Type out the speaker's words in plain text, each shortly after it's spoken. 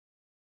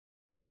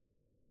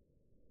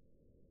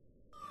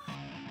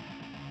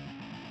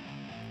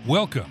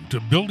Welcome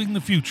to Building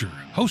the Future,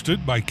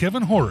 hosted by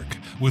Kevin Horick.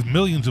 With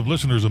millions of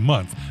listeners a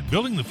month,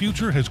 Building the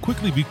Future has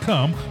quickly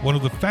become one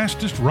of the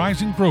fastest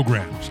rising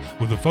programs,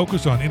 with a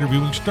focus on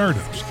interviewing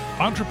startups,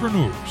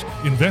 entrepreneurs,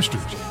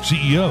 investors,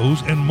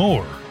 CEOs, and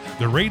more.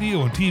 The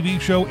radio and TV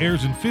show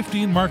airs in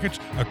 15 markets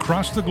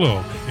across the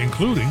globe,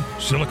 including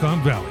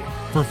Silicon Valley.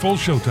 For full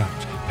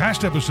showtimes,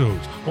 past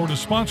episodes, or to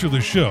sponsor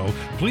the show,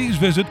 please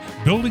visit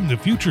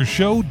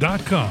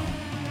buildingthefutureshow.com.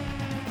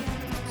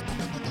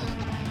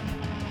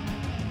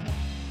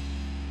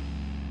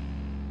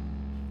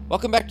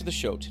 Welcome back to the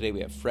show. Today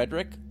we have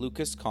Frederic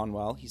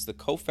Lucas-Conwell. He's the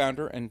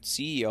co-founder and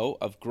CEO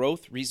of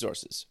Growth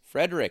Resources.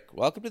 Frederic,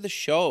 welcome to the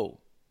show.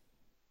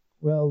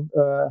 Well,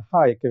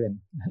 hi, Kevin.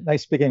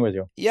 Nice speaking with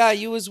you. Yeah,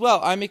 you as well.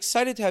 I'm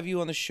excited to have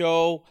you on the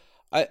show.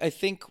 I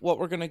think what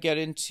we're going to get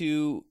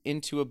into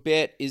a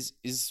bit is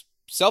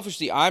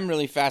selfishly I'm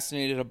really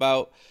fascinated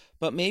about.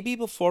 But maybe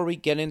before we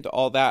get into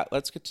all that,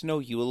 let's get to know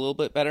you a little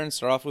bit better and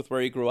start off with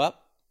where you grew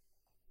up.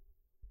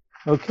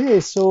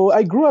 Okay, so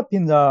I grew up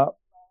in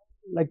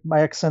like my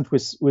accent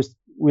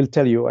will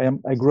tell you.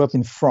 I grew up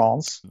in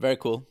France. Very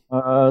cool.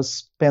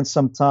 Spent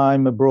some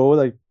time abroad.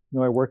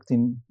 I worked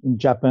in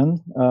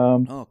Japan.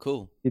 Oh,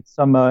 cool. Did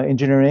some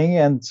engineering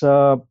and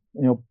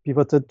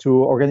pivoted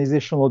to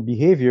organizational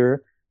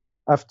behavior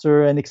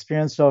after an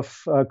experience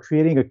of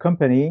creating a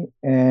company,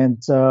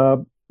 and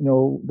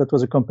that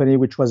was a company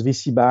which was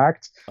VC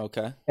backed.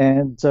 Okay.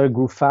 And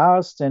grew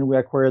fast, and we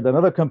acquired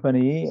another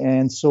company,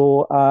 and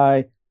so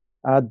I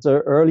had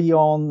early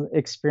on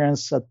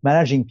experience at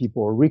managing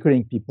people,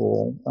 recruiting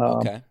people,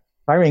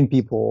 hiring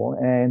people,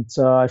 and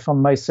I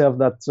found myself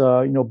that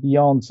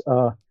beyond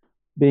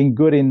being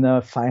good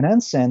in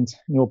finance and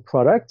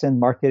product and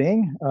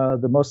marketing,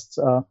 the most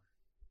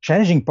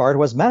challenging part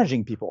was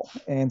managing people,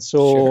 and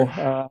so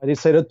I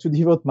decided to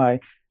devote my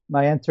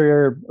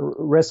entire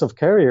rest of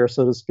career,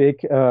 so to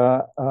speak,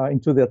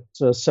 into that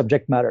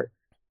subject matter.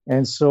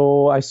 And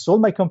so I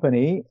sold my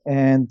company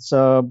and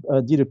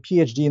did a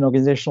PhD in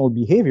organizational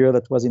behavior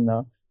that was in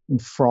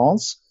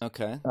France.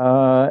 Okay.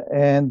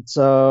 And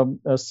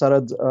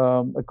started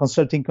a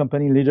consulting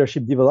company in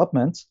leadership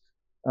development,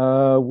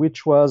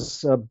 which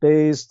was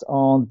based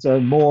on the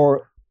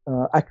more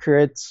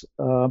accurate,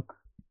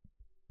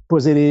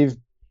 positive,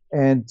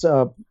 and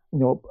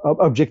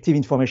objective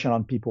information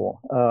on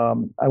people.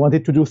 I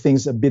wanted to do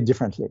things a bit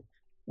differently.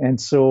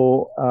 And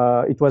so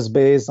it was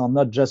based on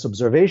not just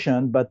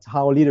observation, but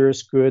how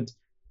leaders could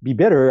be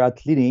better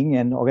at leading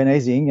and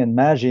organizing and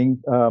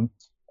managing,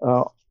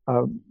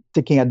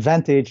 taking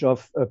advantage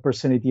of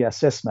personality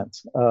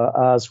assessment,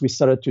 as we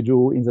started to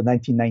do in the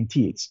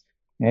 1990s.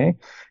 Okay?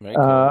 Very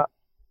cool.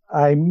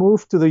 I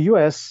moved to the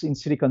US in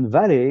Silicon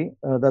Valley.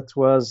 That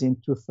was in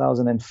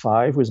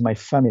 2005 with my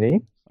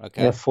family.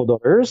 Okay. I have 4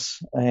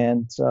 daughters,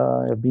 and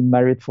I've been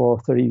married for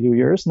 32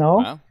 years now.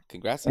 Wow,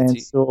 congrats. And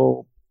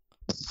so...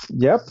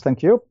 Yep,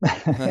 thank you.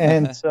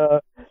 And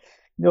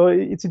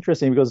it's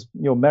interesting because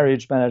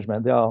marriage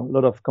management, there are a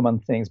lot of common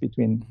things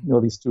between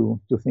these two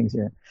things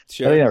here.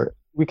 Sure. But anyway,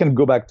 we can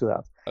go back to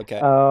that. Okay.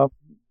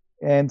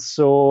 And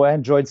so I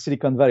enjoyed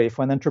Silicon Valley.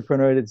 For an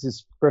entrepreneur, it's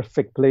this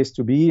perfect place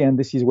to be, and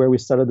this is where we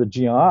started the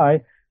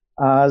GRI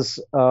as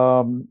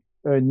a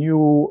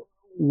new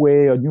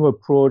way, a new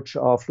approach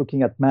of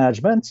looking at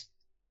management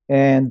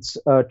and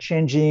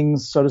changing,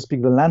 so to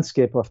speak, the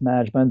landscape of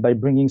management by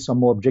bringing some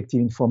more objective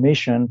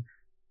information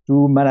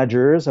to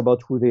managers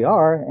about who they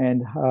are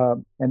and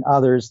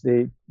others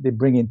they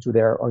bring into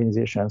their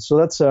organization. So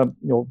that's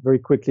very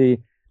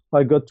quickly how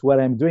I got to what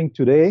I'm doing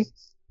today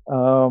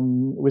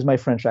with my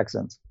French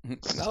accent.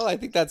 No, I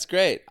think that's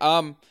great.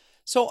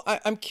 So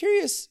I'm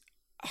curious,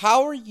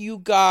 how are you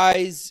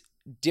guys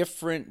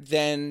different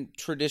than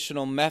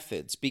traditional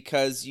methods?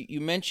 Because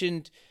you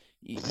mentioned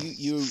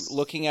you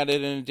looking at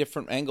it in a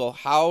different angle.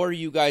 How are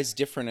you guys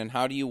different, and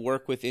how do you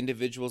work with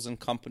individuals and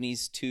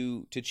companies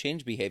to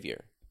change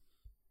behavior?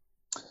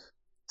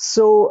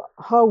 So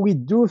how we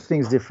do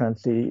things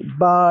differently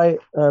by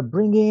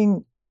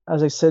bringing,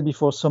 as I said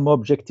before, some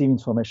objective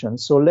information.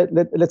 So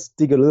let's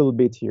dig a little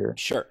bit here.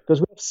 Sure. Because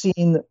we've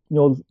seen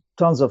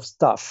tons of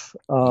stuff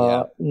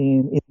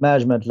in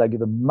management, like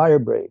the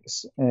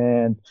Myers-Briggs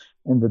and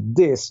the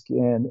DISC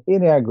and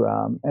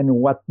Enneagram and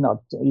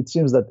whatnot. It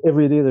seems that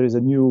every day there is a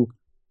new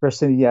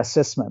personality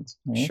assessment.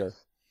 Right? Sure.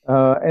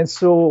 And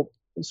so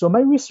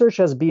my research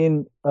has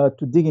been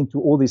to dig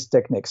into all these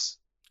techniques.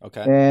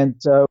 Okay. And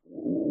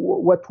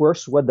what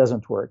works, what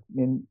doesn't work. I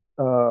mean,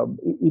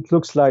 it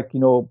looks like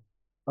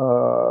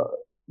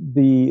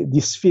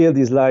this field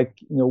is like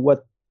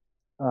what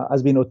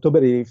has been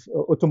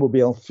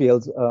automobile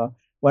field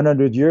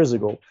 100 years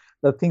ago.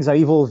 That things are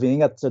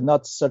evolving at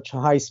not such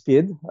high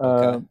speed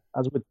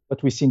as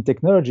what we see in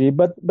technology,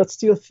 but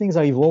still things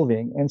are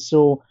evolving, and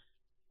so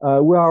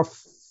we are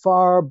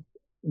far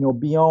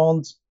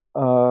beyond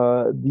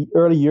the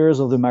early years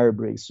of the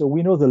Myers-Briggs. So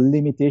we know the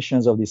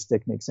limitations of these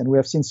techniques, and we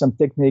have seen some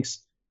techniques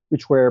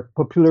which were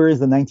popular in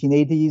the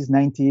 1980s,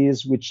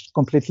 90s, which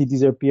completely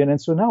disappeared. And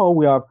so now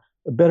we have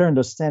a better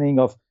understanding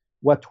of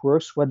what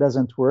works, what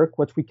doesn't work,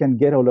 what we can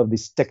get out of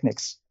these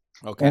techniques.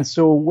 Okay. And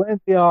so when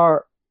they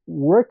are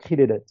work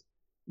related,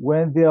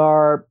 when they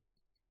are,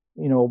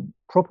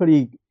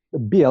 properly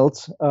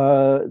built,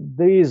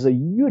 there is a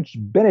huge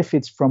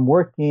benefits from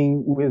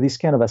working with this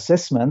kind of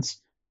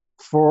assessments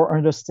for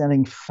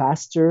understanding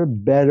faster,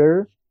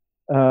 better,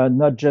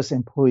 not just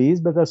employees,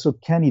 but also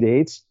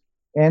candidates.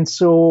 And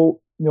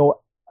so,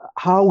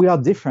 how we are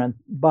different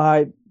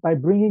by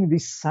bringing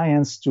this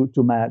science to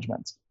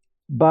management,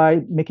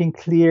 by making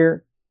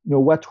clear,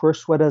 what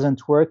works, what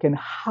doesn't work, and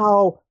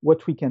how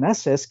what we can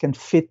assess can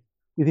fit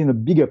within a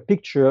bigger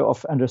picture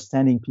of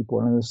understanding people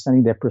and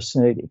understanding their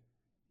personality.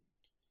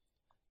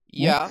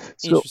 Yeah. Yeah,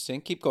 So,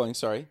 interesting. Keep going.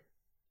 Sorry.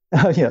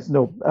 yeah,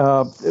 no.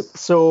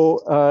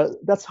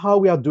 That's how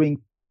we are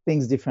doing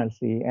things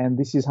differently, and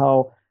this is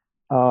how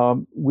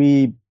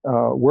we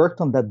worked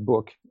on that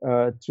book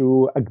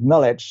to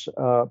acknowledge,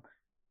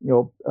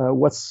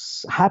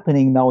 what's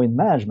happening now in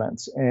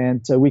management,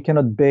 and we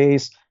cannot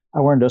base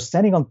our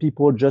understanding on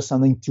people just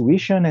on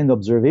intuition and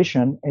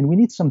observation, and we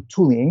need some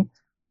tooling,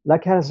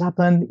 like has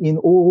happened in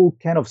all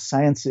kind of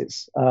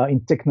sciences, in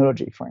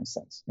technology, for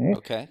instance. Okay?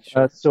 Okay,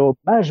 sure. So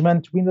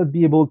management will not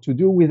be able to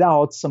do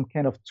without some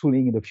kind of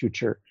tooling in the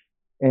future,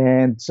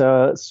 and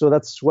so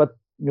that's what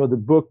the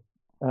book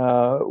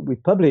we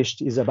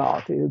published is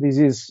about. This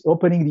is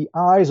opening the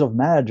eyes of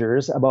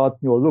managers about,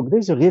 look,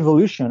 there's a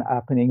revolution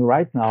happening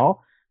right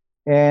now,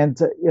 and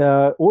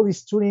all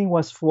this tooling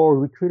was for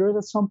recruiters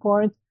at some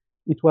point.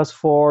 It was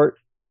for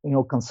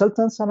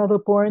consultants at another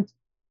point.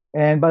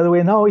 And by the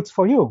way, now it's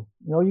for you.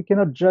 You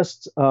cannot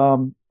just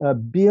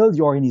build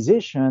your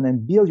organization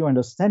and build your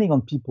understanding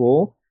on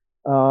people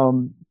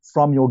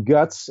from your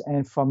guts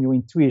and from your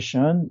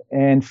intuition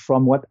and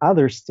from what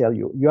others tell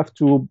you. You have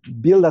to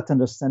build that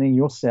understanding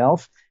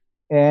yourself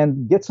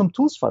and get some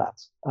tools for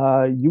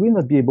that. You will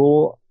not be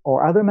able,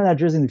 or other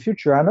managers in the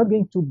future are not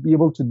going to be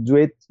able to do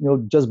it,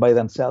 just by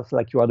themselves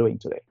like you are doing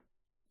today.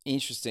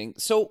 Interesting.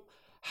 So,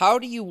 how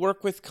do you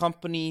work with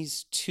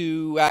companies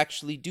to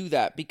actually do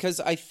that? Because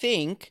I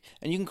think,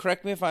 and you can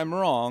correct me if I'm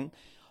wrong,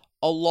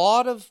 a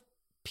lot of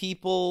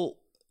people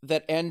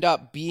that end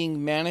up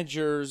being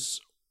managers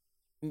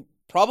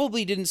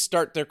probably didn't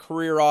start their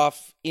career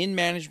off in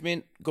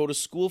management, go to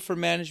school for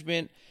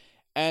management,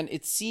 and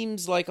it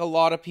seems like a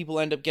lot of people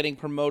end up getting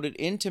promoted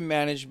into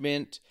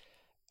management,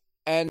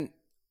 and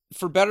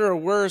for better or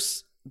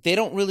worse, they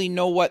don't really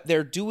know what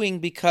they're doing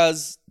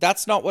because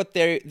that's not what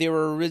they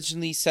were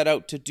originally set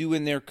out to do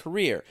in their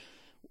career.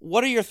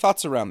 What are your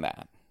thoughts around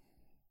that?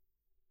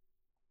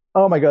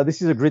 Oh my God,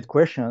 this is a great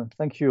question.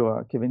 Thank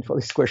you, Kevin, for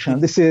this question.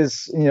 This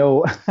is,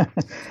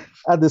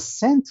 at the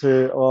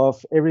center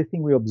of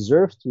everything we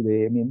observe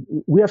today. I mean,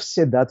 we have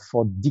said that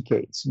for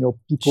decades.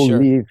 People Sure.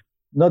 leave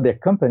not their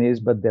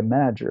companies, but their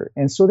manager.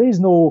 And so there is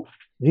no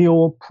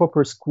real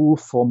proper school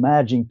for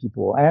managing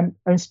people.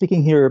 I'm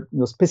speaking here,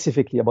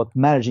 specifically about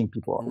managing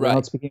people. We're Right.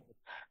 not speaking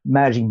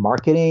managing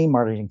marketing,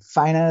 managing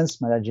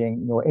finance,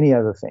 managing, any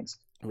other things.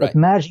 Right. But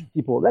managing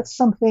people, that's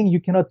something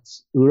you cannot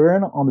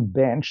learn on the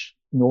bench,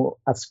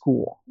 at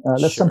school.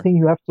 That's Sure. something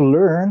you have to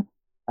learn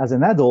as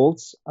an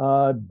adult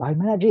by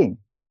managing,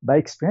 by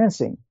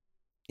experiencing.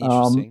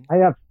 Interesting.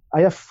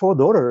 I have four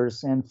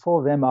daughters, and four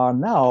of them are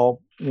now,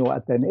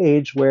 at an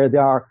age where they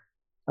are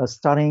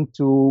starting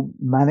to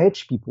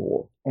manage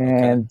people.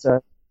 Okay. And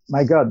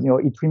my God,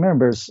 it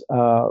remembers,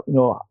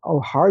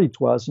 how hard it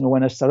was,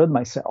 when I started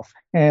myself.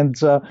 And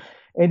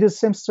it's the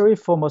same story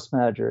for most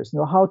managers.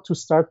 How to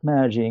start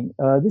managing.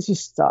 This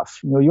is tough.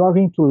 You are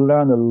going to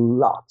learn a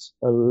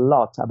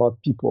lot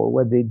about people,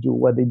 what they do,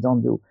 what they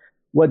don't do,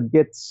 what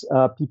gets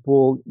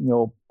people,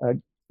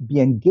 be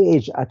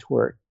engaged at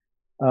work.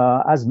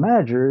 As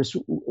managers,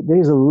 there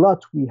is a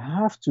lot we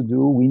have to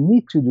do, we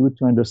need to do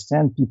to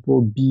understand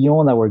people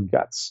beyond our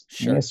guts.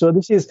 Sure. Okay? So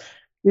this is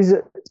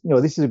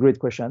a great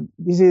question.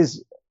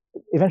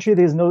 Eventually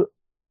there's no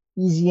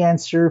easy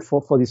answer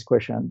for this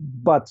question,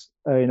 but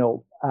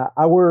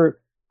our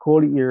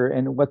goal here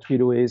and what we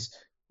do is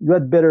you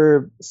had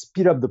better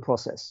speed up the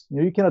process.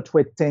 You cannot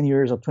wait 10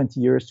 years or 20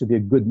 years to be a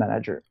good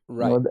manager.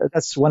 Right.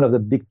 That's one of the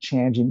big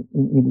change in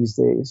these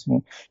days.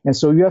 And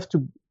so you have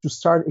to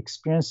start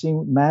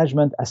experiencing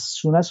management as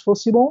soon as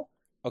possible.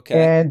 Okay.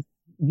 And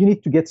you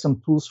need to get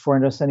some tools for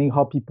understanding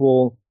how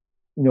people,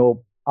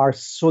 are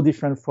so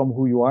different from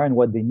who you are and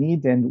what they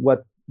need and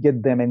what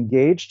get them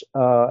engaged.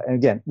 And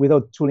again,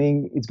 without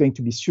tooling, it's going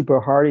to be super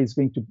hard. It's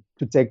going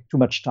to take too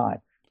much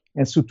time.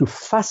 And so to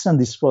fasten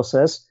this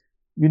process,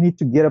 you need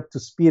to get up to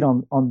speed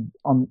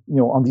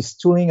on this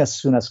tooling as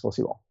soon as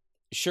possible.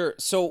 Sure.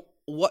 So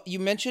what you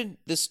mentioned,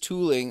 this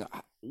tooling,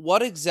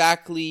 what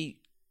exactly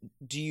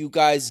do you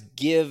guys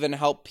give and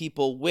help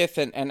people with?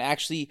 And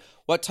actually,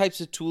 what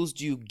types of tools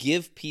do you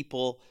give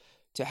people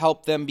to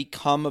help them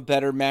become a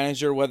better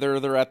manager, whether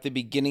they're at the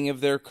beginning of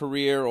their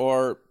career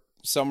or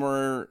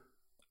somewhere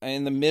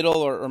in the middle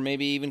or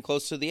maybe even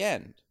close to the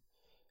end?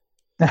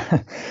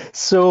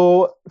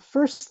 So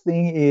first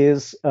thing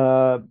is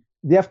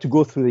they have to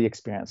go through the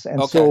experience.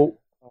 Okay.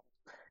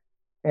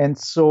 And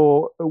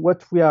so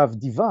what we have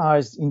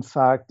devised, in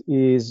fact,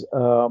 is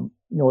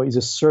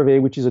a survey,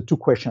 which is a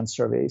 2-question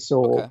survey.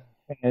 So Okay.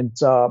 And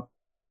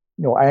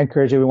I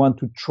encourage everyone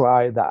to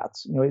try that.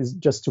 It's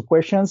just 2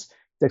 questions,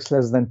 takes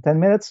less than 10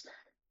 minutes,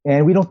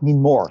 and we don't need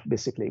more,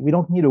 basically. We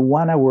don't need a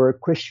 1 hour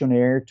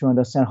questionnaire to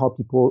understand how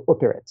people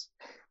operate.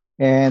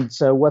 And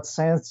so what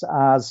science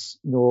has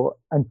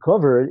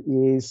uncovered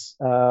is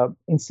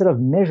instead of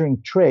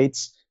measuring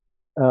traits,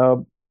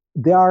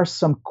 there are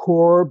some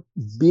core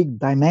big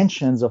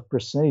dimensions of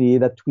personality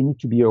that we need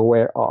to be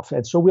aware of.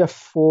 And so we have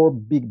 4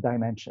 big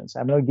dimensions.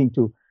 I'm not going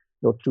to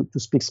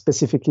speak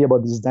specifically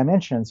about these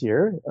dimensions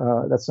here.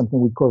 That's something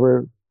we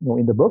cover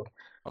in the book.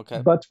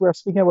 Okay. But we're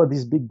speaking about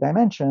these big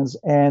dimensions,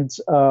 and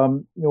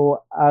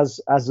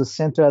as the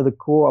center, at the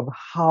core of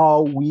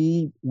how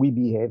we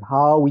behave,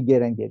 how we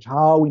get engaged,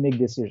 how we make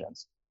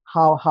decisions,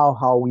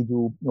 how we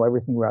do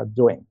everything we are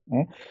doing.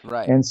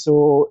 Right. And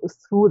so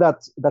through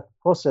that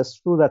process,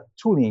 through that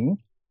tooling,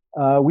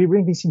 we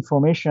bring this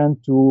information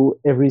to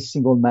every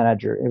single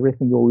manager, every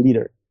single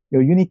leader.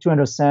 You need to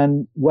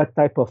understand what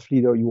type of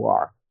leader you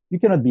are. You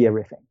cannot be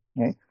everything.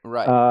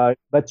 Right.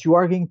 But you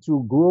are going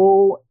to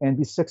grow and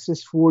be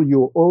successful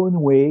your own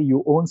way,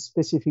 your own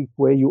specific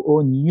way, your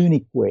own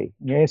unique way.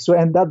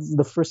 And that's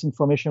the first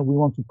information we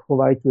want to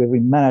provide to every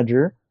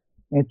manager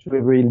and to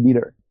every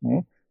leader.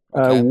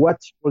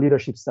 What's your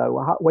leadership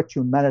style? What's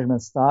your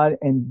management style?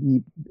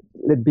 And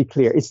let's be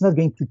clear, it's not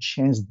going to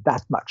change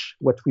that much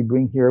what we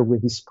bring here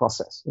with this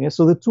process.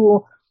 So the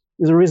tool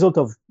is a result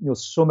of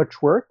so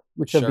much work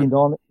which have been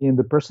done in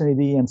the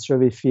personality and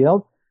survey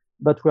field.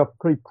 But we are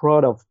pretty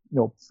proud of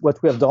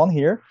what we have done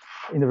here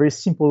in a very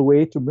simple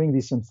way to bring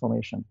this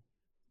information.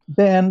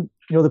 Then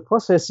the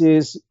process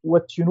is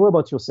what you know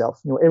about yourself.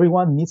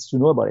 Everyone needs to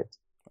know about it.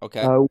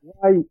 Okay.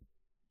 Why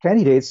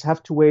candidates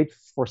have to wait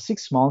for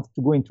 6 months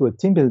to go into a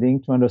team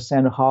building to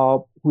understand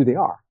who they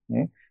are.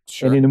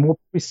 Sure. And in a more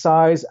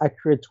precise,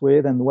 accurate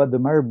way than what the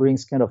Meyer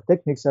Brings kind of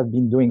techniques have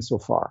been doing so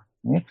far.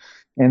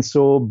 And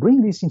so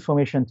bring this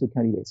information to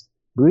candidates.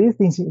 Bring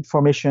this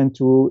information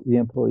to the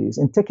employees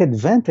and take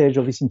advantage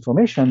of this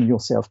information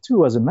yourself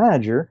too as a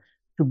manager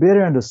to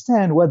better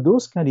understand what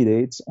those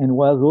candidates and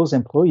what those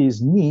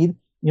employees need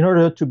in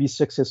order to be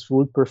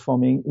successful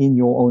performing in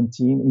your own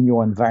team, in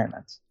your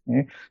environment.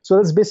 So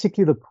that's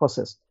basically the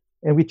process.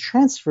 And we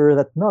transfer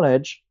that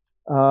knowledge,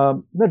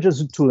 not just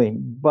the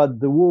tooling, but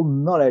the whole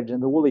knowledge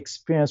and the whole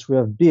experience we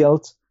have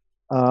built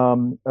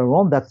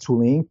around that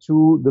tooling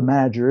to the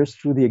managers,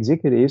 to the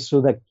executives,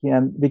 so that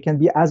they can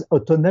be as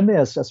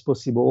autonomous as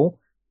possible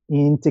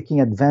in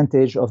taking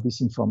advantage of this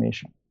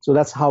information. So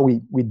that's how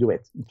we do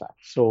it, in fact.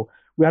 So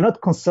we are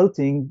not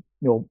consulting,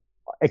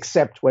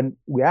 except when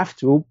we have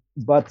to,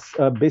 but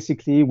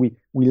basically we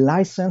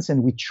license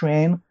and we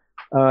train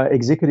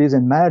executives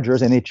and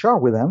managers and HR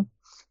with them,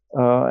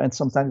 and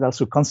sometimes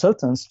also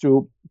consultants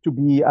to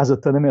be as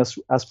autonomous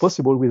as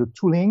possible with the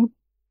tooling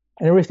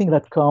and everything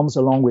that comes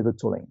along with the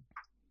tooling.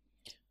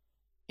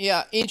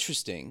 Yeah,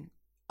 interesting.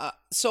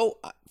 So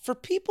for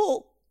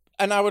people,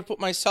 and I would put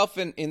myself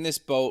in this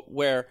boat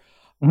where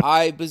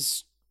I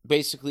was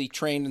basically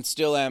trained and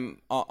still am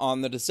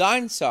on the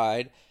design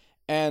side.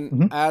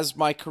 And as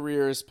my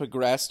career has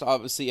progressed,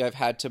 obviously I've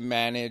had to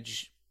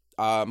manage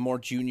more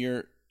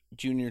junior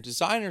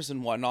designers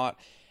and whatnot.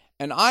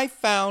 And I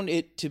found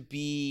it to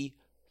be,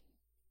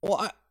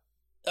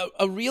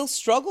 a real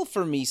struggle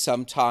for me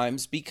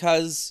sometimes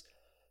because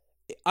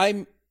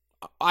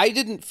I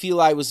didn't feel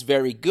I was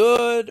very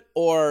good,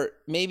 or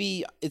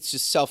maybe it's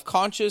just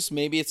self-conscious,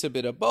 maybe it's a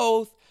bit of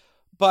both,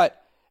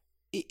 but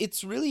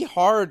it's really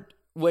hard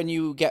when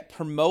you get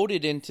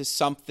promoted into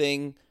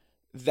something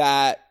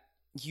that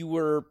you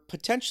were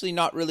potentially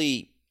not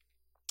really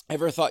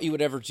ever thought you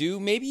would ever do.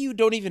 Maybe you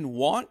don't even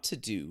want to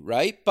do,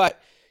 right?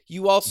 But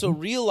you also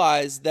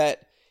realize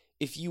that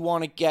if you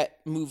want to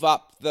move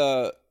up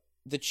the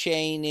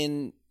chain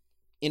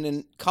in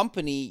a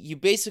company, you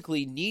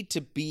basically need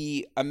to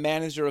be a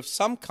manager of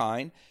some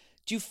kind.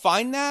 Do you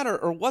find that,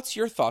 or what's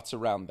your thoughts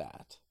around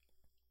that?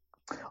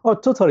 Oh,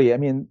 totally. I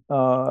mean,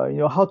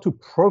 how to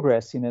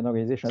progress in an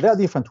organization. There are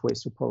different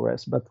ways to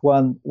progress, but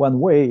one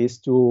way is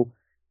to,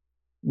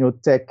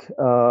 take,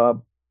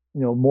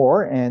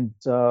 more,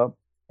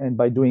 and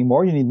by doing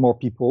more, you need more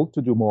people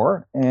to do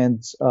more,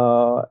 and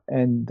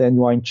then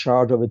you are in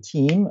charge of a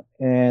team.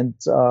 And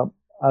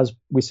as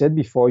we said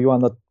before, you are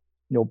not,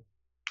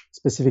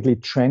 specifically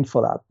trained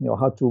for that,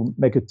 how to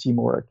make a team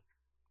work.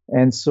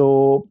 And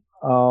so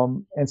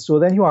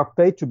then you are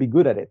paid to be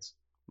good at it.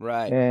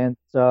 Right. And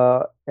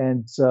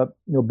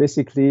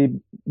basically,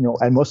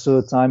 and most of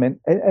the time, and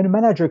a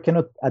manager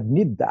cannot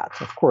admit that,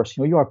 of course,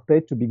 you are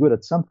paid to be good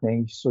at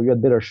something, so you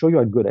had better show you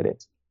are good at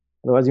it.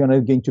 Otherwise, you're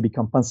not going to be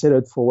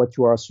compensated for what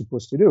you are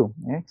supposed to do.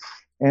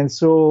 And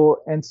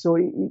so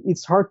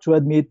it's hard to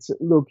admit,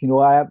 look,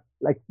 I have,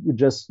 like you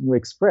just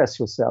express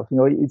yourself,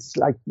 it's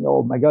like,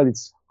 oh my God,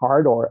 it's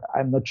hard, or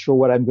I'm not sure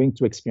what I'm going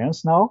to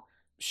experience now.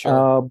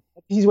 Sure.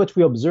 This is what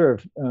we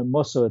observe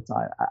most of the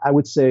time. I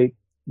would say,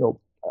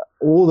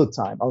 all the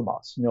time,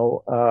 almost.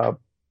 A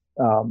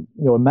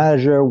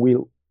manager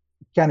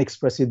can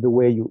express it the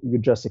way you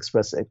just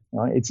express it.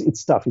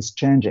 It's tough. It's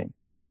changing.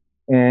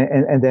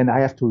 And then I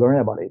have to learn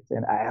about it,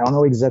 and I don't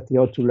know exactly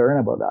how to learn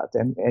about that.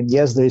 And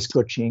yes, there is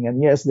coaching,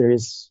 and yes, there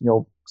is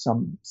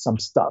some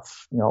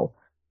stuff,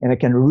 and I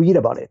can read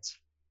about it.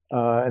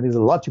 And there's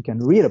a lot you can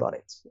read about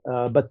it.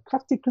 But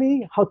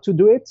practically, how to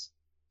do it,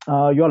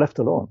 you're left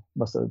alone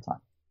most of the time.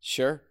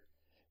 Sure.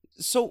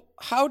 So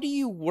how do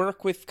you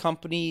work with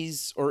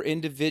companies or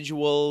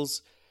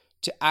individuals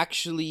to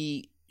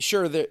actually,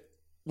 sure, that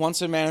once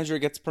a manager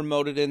gets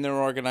promoted in their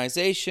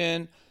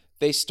organization,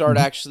 they start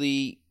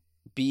actually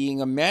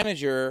being a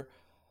manager.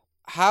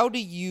 How do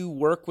you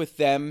work with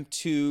them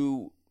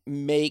to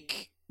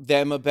make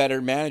them a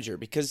better manager?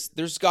 Because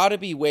there's got to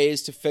be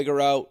ways to figure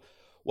out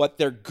what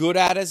they're good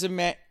at as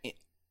a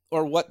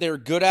or what they're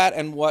good at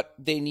and what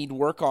they need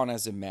work on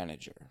as a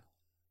manager.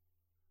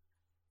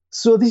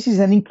 So this is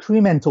an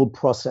incremental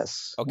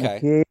process.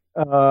 Okay.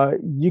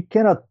 You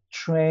cannot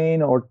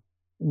train or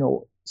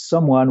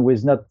someone who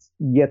is not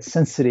yet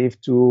sensitive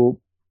to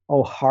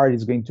how hard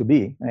it's going to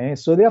be.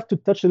 So they have to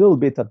touch a little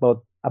bit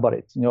about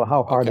it,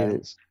 how hard it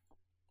is.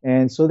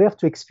 And so they have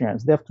to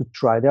experience, they have to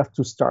try, they have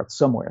to start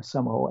somewhere,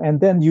 somehow. And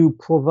then you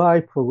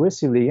provide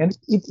progressively. And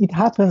it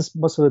happens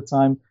most of the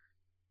time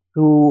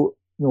through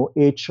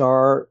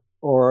HR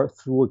or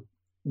through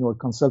a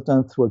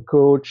consultant, through a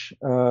coach,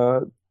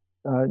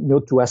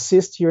 to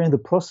assist here in the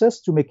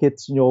process to make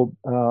it not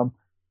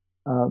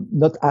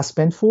as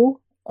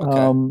painful,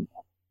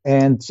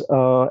 and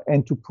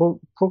to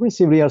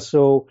progressively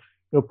also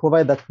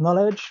provide that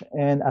knowledge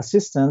and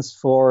assistance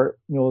for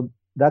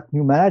that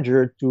new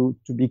manager to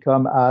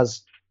become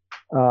as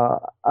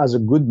a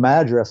good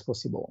manager as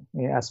possible,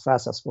 as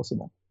fast as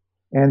possible.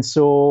 And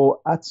so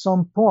at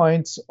some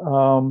point,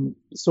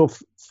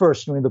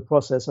 first, in the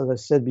process, as I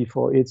said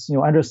before, it's,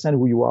 understand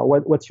who you are,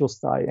 what's your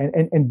style,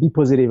 and be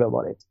positive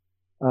about it.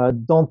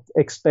 Don't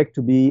expect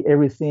to be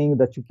everything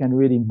that you can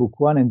read in book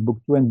 1 and book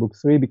 2 and book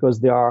 3, because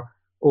they are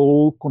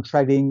all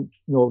contradicting,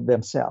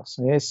 themselves.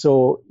 Okay?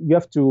 So you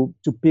have to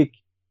pick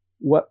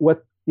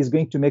what is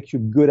going to make you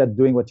good at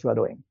doing what you are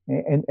doing,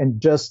 and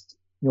just,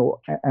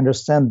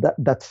 understand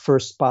that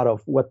first part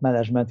of what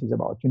management is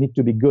about. You need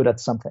to be good at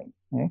something.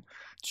 Okay?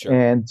 Sure.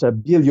 And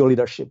build your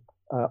leadership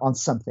on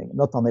something,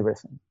 not on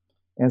everything.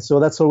 And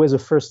so that's always a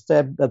first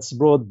step that's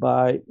brought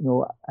by,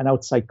 an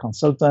outside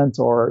consultant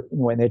or,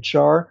 an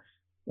HR.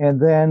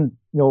 And then,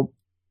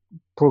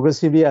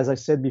 progressively, as I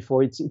said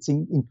before, it's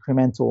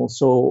incremental.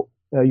 So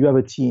you have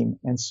a team,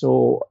 and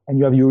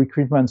you have your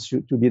recruitments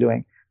to be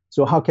doing.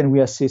 So how can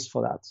we assist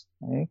for that?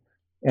 Okay?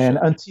 And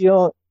sure.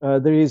 Until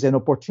there is an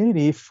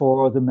opportunity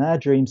for the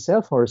manager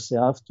himself or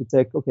herself to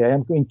take, okay,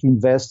 I'm going to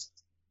invest.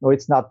 No,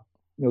 it's not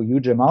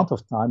huge amount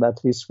of time,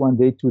 at least 1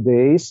 day, 2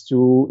 days,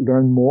 to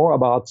learn more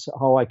about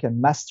how I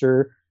can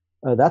master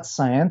that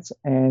science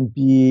and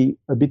be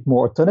a bit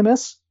more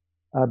autonomous,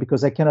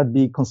 because I cannot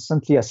be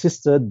constantly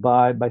assisted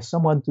by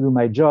someone to do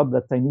my job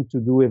that I need to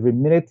do every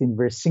minute, in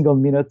every single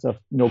minute of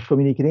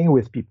communicating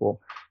with people,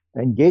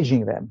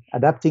 engaging them,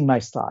 adapting my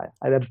style,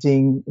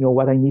 adapting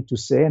what I need to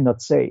say and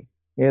not say.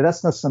 Yeah,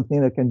 that's not something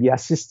that can be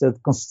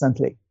assisted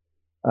constantly.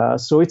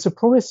 So it's a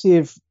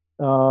progressive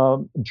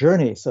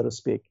journey, so to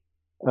speak.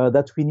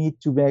 That we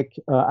need to make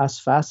as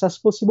fast as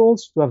possible,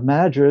 to have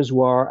managers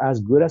who are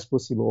as good as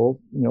possible,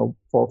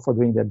 for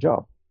doing their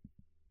job.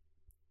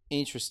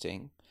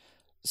 Interesting.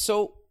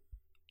 So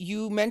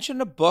you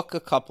mentioned a book a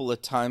couple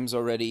of times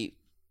already.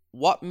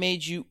 What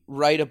made you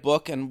write a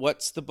book, and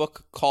what's the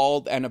book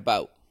called and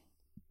about?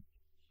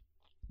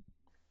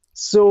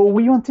 So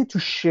we wanted to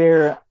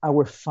share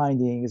our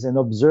findings and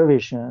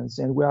observations,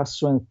 and we are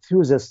so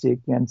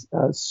enthusiastic and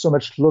so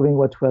much loving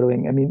what we're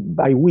doing. I mean,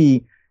 by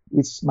we,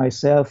 it's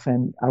myself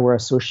and our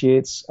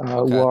associates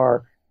who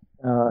are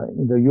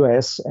in the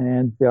US,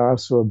 and they are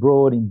also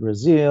abroad in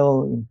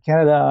Brazil, in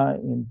Canada,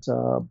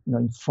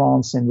 in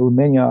France and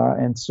Romania.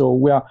 And so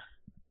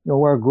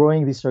we're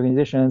growing this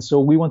organization. And so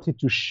we wanted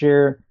to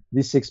share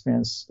this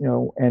experience,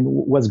 and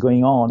what's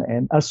going on,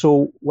 and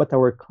also what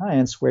our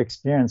clients were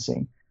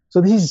experiencing. So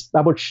this is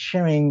about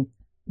sharing,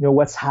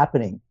 what's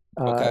happening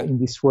in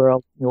this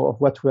world,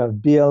 of what we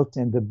have built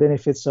and the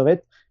benefits of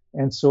it.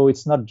 And so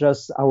it's not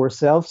just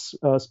ourselves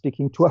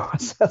speaking to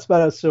ourselves,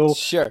 but also,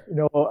 sure.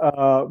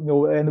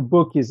 And the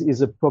book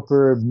is a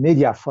proper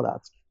media for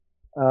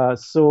that.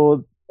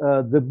 So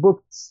the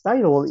book's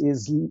title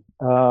is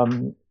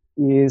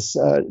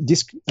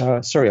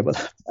sorry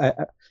about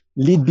that.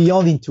 Lead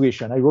Beyond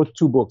Intuition. I wrote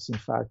 2 books, in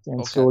fact,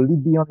 and so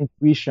Lead Beyond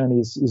Intuition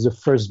is the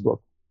first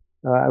book.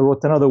 I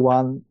wrote another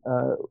one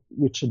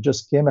which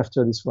just came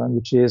after this one,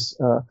 which is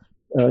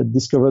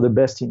Discover the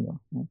Best in You.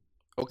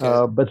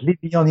 But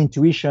Lead Beyond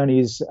Intuition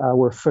is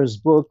our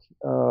first book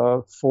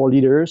for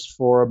leaders,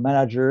 for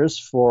managers,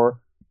 for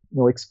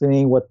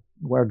explaining what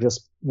we're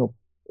just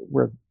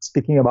we're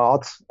speaking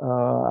about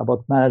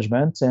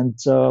management, and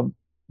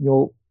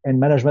and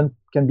management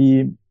can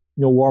be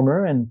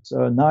warmer and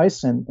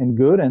nice and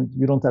good, and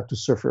you don't have to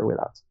suffer with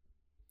that.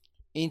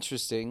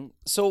 Interesting.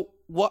 So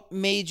what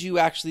made you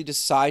actually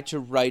decide to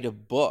write a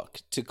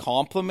book to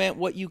complement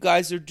what you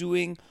guys are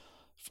doing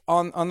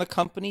on the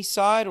company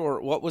side,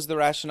 or what was the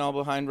rationale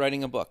behind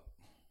writing a book?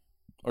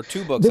 Or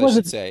two books, There I was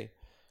should say.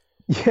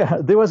 Yeah,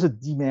 there was a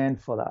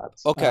demand for that.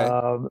 Okay.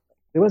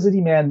 There was a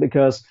demand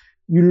because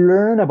you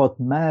learn about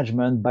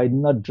management by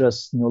not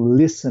just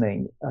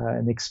listening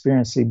and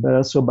experiencing, but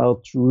also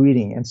about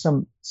reading. And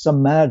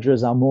some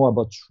managers are more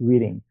about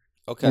reading.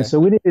 And Okay. so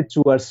we needed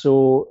to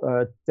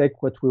also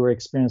take what we were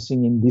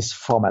experiencing in this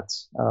format.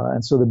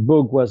 And so the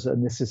book was a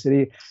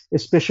necessity,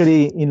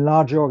 especially in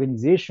larger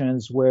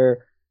organizations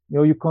where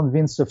you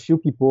convince a few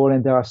people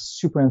and they are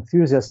super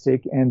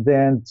enthusiastic, and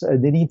then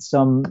they need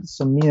some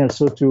mean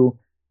also to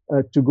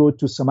go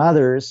to some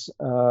others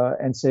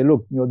and say,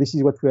 look, this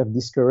is what we have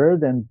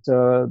discovered, and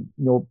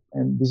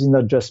and this is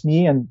not just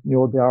me, and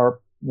there are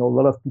a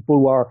lot of people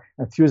who are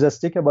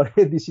enthusiastic about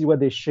it. This is what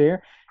they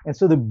share, and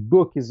so the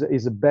book is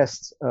the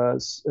best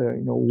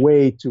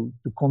way to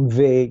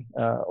convey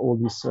all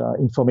this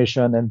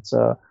information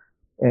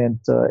and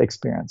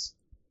experience.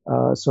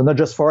 So not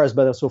just for us,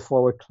 but also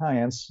for our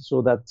clients,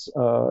 so that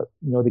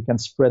they can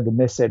spread the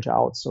message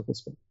out, so to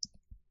speak.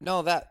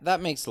 No,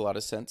 that makes a lot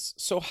of sense.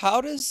 So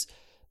how does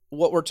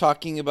what we're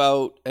talking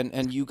about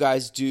and you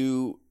guys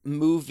do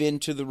move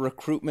into the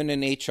recruitment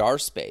and HR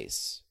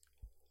space?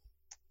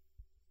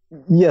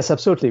 Yes,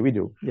 absolutely, we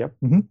do. Yeah.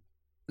 Mm-hmm.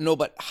 No,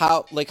 but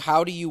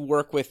how do you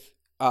work with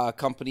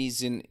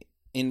companies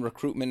in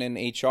recruitment and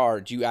HR?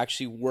 Do you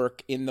actually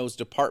work in those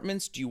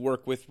departments? Do you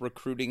work with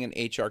recruiting and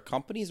HR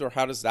companies, or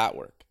how does that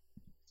work?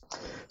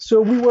 So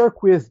we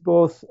work with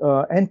both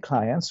end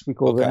clients, we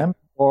call them,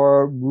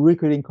 or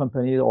recruiting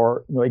companies,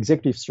 or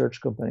executive search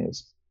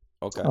companies.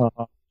 Okay.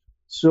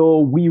 So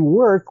we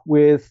work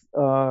with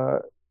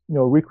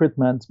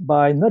recruitment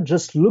by not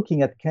just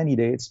looking at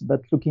candidates,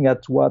 but looking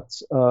at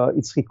what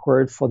it's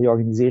required for the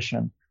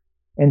organization.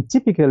 And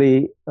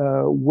typically,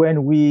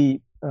 when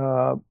we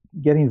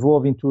get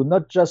involved into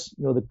not just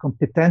the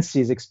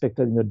competencies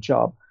expected in a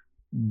job,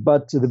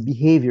 but the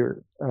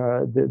behavior,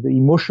 the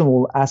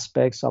emotional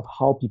aspects of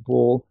how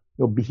people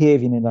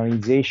behave in an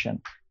organization,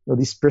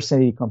 this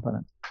personality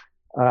component,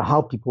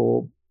 how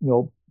people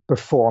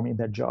perform in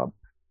that job.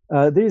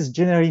 There is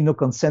generally no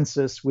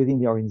consensus within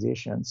the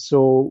organization.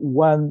 So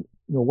one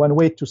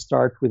way to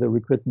start with a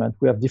recruitment,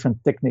 we have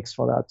different techniques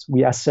for that.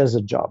 We assess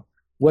a job,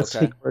 what's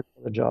required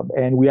for the job,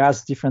 and we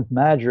ask different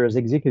managers,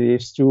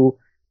 executives to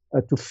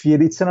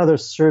fill. It's another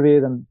survey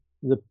than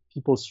the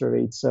people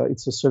survey. It's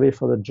a survey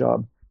for the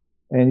job,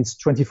 and it's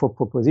 24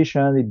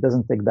 propositions. It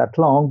doesn't take that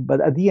long,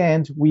 but at the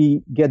end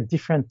we get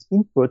different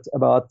input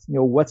about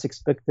what's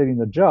expected in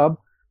the job,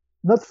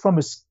 not from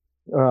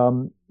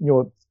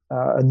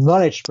a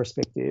knowledge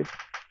perspective,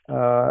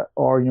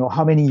 or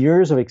how many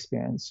years of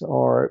experience,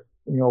 or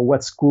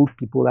what school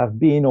people have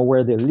been, or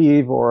where they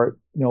live, or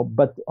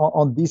but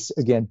on this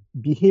again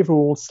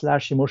behavioral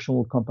 /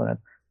 emotional component,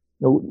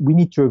 we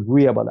need to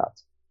agree about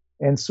that.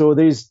 And so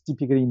there is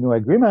typically no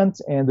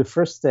agreement, and the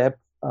first step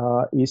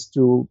is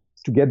to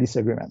get this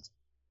agreement.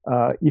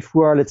 If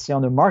we are, let's say,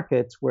 on a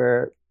market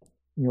where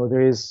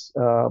there is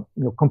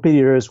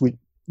competitors who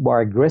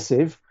are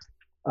aggressive,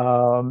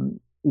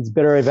 it's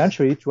better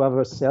eventually to have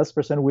a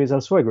salesperson who is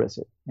also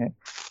aggressive.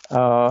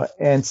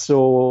 And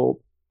so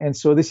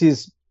this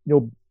is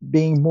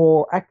being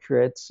more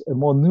accurate,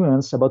 more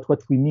nuanced about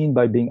what we mean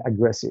by being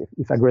aggressive,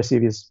 if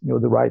aggressive is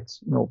the right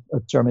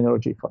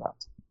terminology for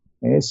that.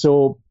 Okay?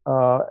 So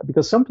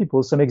because some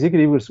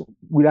executives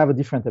will have a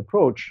different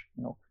approach,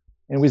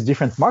 and with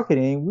different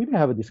marketing, we may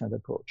have a different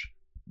approach.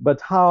 But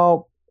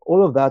how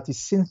all of that is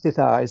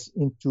synthesized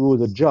into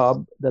the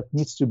job that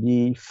needs to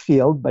be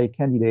filled by a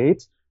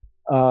candidate,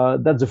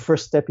 that's the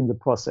first step in the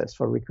process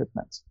for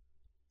recruitment.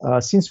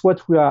 Since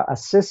what we are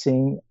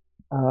assessing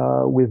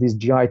with this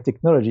GI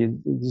technology,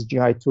 this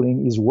GI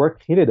tooling is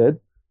work-related,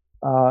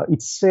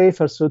 it's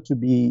safe also to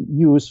be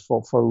used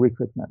for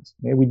recruitment.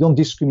 Okay? We don't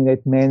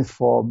discriminate men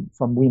from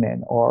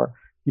women or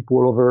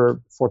people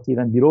over 40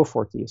 and below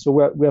 40.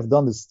 So we have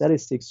done the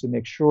statistics to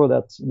make sure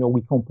that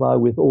we comply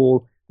with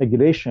all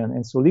regulation,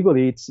 and so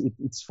legally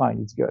it's fine,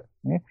 it's good.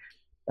 Okay?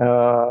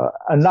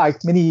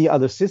 Unlike many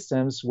other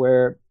systems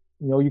where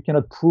you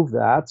cannot prove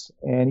that,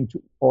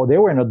 or they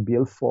were not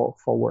built for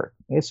work.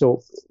 Okay?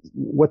 So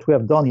what we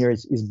have done here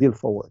is built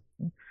for work.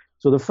 Okay?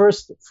 So the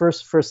first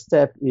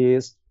step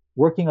is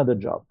working on the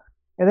job,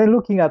 and then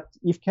looking at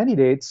if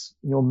candidates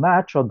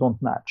match or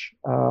don't match.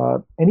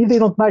 And if they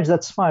don't match,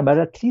 that's fine, but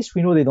at least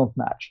we know they don't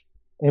match,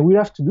 and we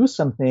have to do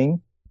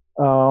something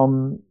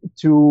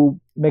to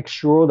make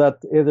sure that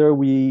either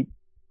we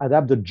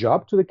adapt the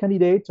job to the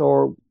candidate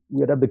or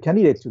we adapt the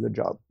candidate to the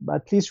job. But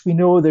at least we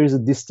know there is a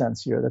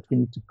distance here that we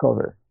need to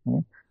cover.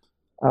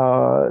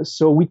 Okay?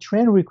 So we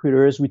train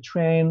recruiters, we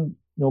train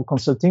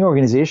consulting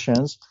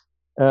organizations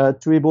to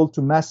be able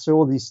to master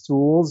all these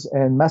tools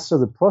and master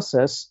the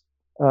process.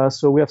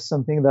 So we have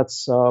something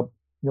that's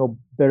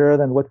better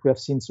than what we have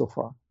seen so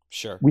far.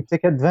 Sure. We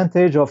take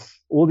advantage of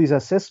all these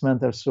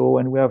assessments also,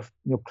 and we have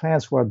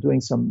clients who are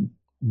doing some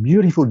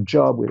beautiful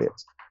job with it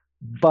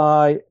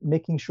by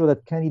making sure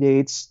that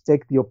candidates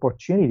take the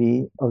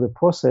opportunity of the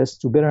process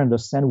to better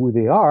understand who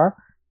they are,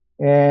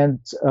 and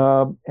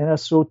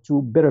also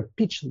to better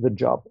pitch the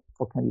job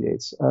for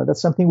candidates.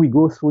 That's something we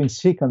go through in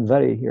Silicon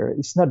Valley here.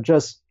 It's not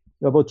just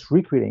about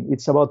recruiting.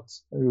 It's about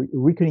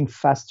recruiting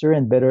faster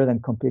and better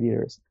than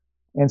competitors.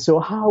 And so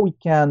how we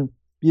can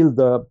build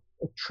a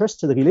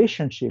trusted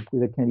relationship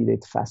with a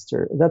candidate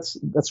faster,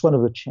 that's one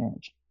of the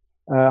change.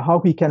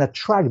 How we can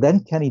attract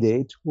that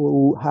candidate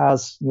who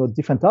has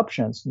different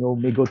options,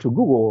 may go to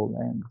Google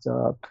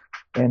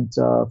and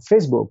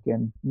Facebook,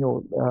 and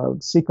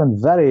Silicon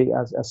Valley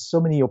has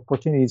so many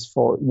opportunities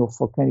for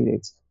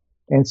candidates.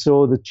 And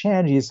so the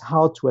change is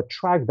how to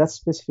attract that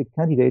specific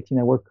candidate in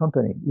our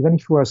company. Even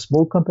if we're a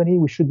small company,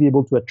 we should be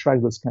able to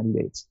attract those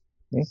candidates.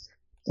 Okay?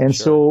 And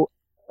Sure.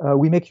 so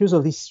we make use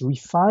of this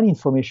refined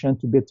information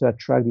to better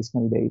attract these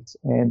candidates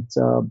and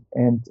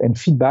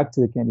feedback to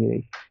the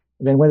candidate.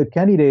 And then when the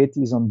candidate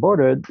is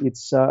onboarded,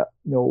 it's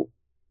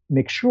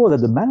make sure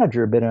that the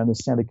manager better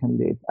understand the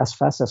candidate as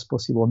fast as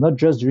possible, not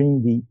just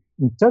during the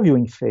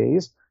interviewing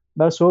phase,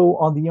 but also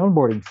on the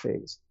onboarding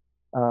phase.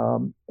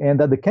 And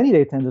that the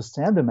candidate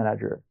understand the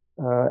manager.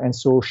 And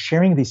so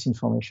sharing this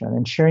information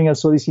and sharing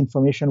also this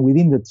information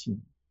within the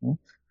team. Okay?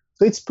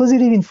 So it's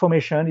positive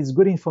information, it's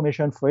good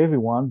information for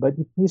everyone, but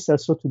it needs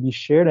also to be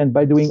shared. And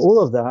by doing all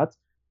of that,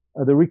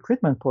 the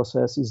recruitment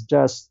process is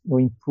just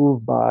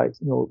improved by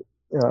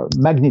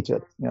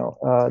magnitude.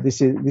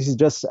 This is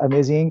just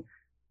amazing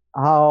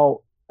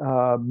how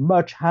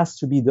much has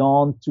to be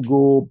done to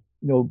go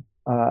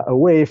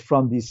away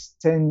from this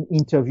 10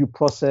 interview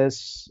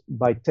process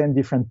by 10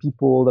 different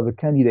people of a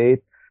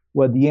candidate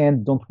who at the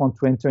end don't want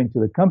to enter into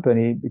the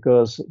company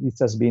because this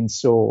has been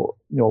so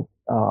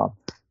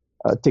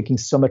taking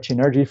so much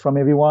energy from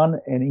everyone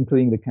and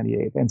including the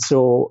candidate. And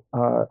so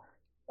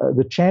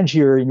the change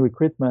here in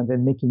recruitment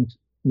and making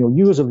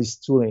use of this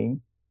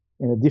tooling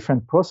in a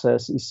different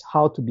process is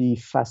how to be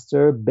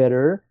faster,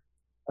 better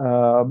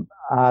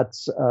at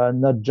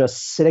not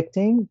just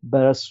selecting,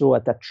 but also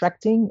at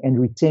attracting and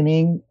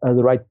retaining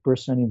the right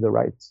person in the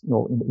right,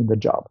 in the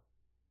job.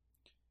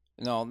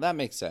 No, that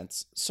makes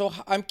sense. So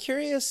I'm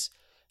curious,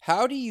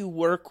 how do you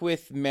work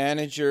with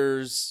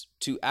managers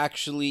to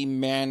actually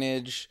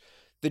manage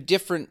the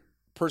different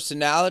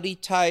personality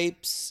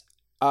types,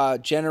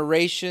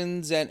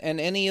 generations, and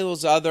any of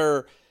those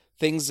other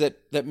things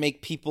that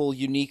make people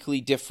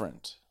uniquely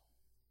different?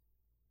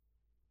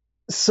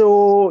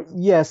 So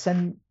yes,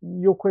 and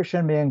your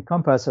question may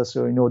encompass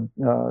also,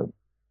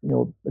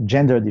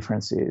 gender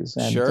differences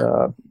and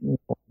Sure.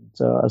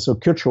 also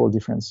cultural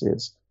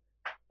differences.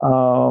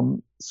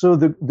 So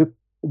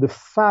the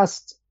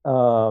fast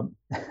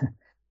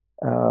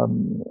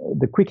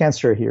the quick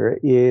answer here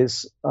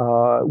is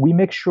we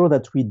make sure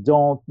that we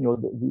don't,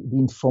 the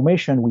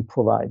information we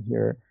provide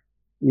here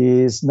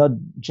is not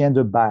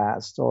gender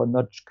biased or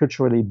not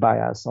culturally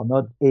biased or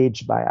not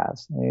age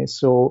biased. Okay?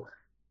 So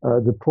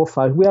the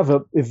profile, we have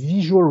a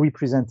visual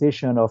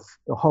representation of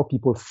how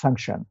people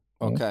function.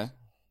 Okay.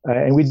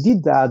 And we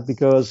did that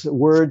because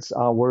words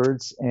are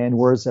words and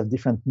words have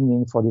different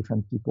meaning for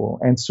different people.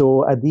 And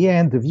so at the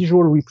end, the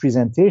visual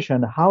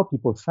representation, how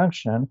people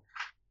function,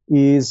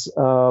 is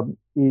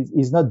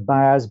not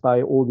biased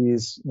by all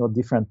these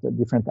different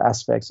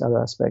aspects, other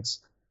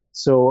aspects.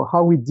 So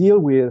how we deal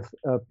with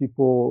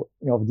people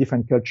of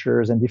different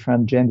cultures and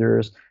different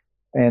genders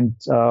and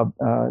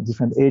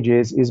different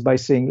ages is by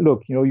saying,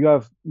 look, you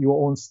have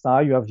your own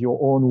style, you have your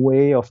own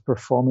way of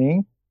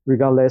performing,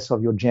 regardless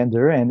of your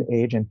gender and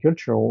age and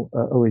cultural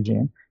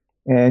origin,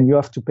 and you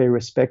have to pay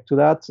respect to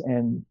that.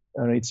 And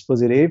it's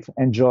positive.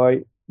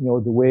 Enjoy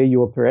the way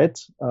you operate,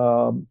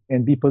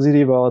 and be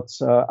positive about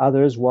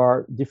others who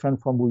are different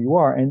from who you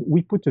are. And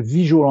we put a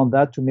visual on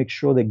that to make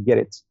sure they get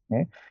it.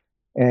 Okay?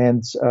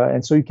 And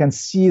so you can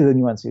see the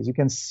nuances, you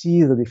can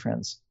see the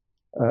difference.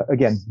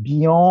 Again,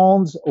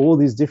 beyond all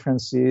these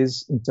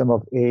differences in terms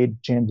of age,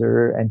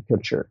 gender, and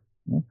culture.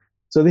 Okay?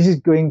 So this is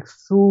going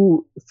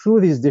through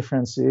these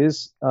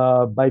differences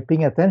by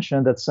paying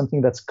attention. That's something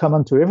that's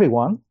common to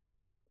everyone,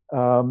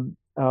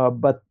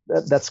 but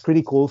that's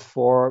critical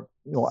for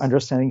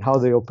understanding how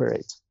they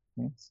operate.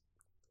 Okay?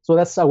 So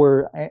that's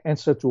our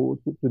answer to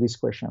this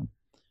question.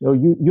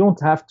 You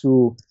don't have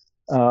to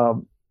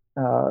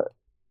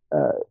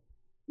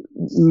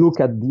look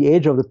at the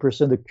age of the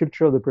person, the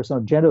culture of the person,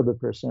 or gender of the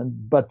person,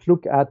 but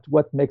look at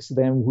what makes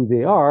them who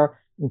they are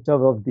in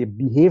terms of the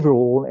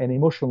behavioral and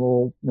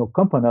emotional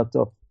component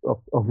of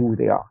who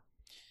they are.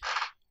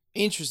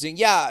 Interesting.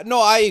 Yeah,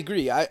 no, I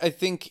agree. I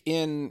think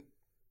in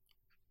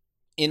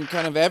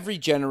kind of every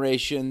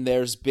generation,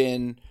 there's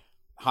been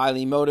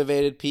highly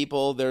motivated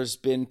people. There's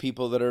been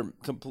people that are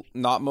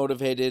not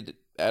motivated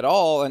at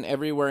all, and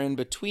everywhere in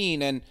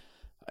between. And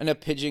a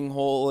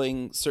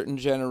pigeonholing certain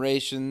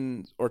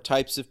generations or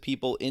types of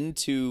people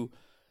into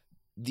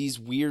these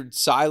weird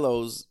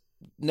silos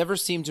never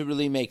seemed to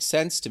really make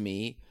sense to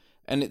me.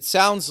 And it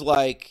sounds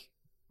like,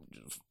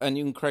 and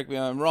you can correct me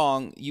if I'm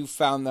wrong, you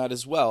found that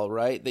as well,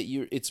 right? That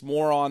it's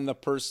more on the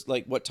person,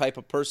 like what type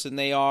of person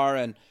they are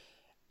and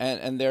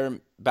their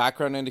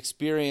background and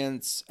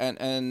experience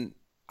and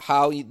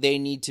how they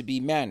need to be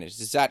managed.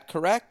 Is that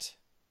correct?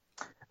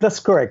 That's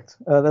correct.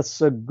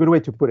 That's a good way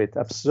to put it.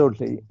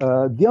 Absolutely.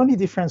 The only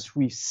difference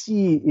we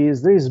see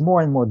is there is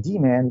more and more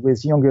demand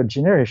with younger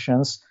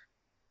generations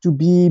to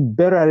be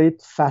better at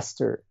it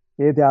faster.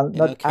 Okay? They are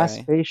not as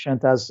Okay.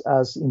 patient as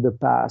in the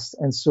past,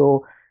 and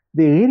so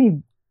they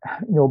really,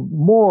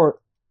 more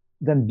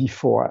than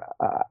before.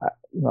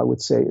 I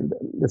would say,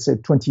 let's say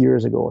 20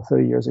 years ago,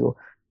 30 years ago,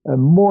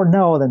 more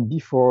now than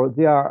before.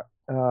 They are,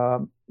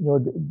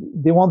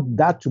 they want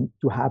that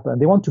to happen.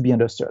 They want to be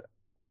understood.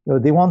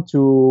 They want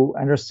to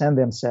understand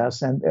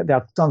themselves, and there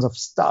are tons of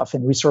stuff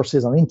and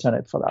resources on the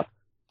internet for that.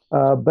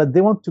 But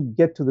they want to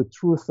get to the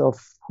truth of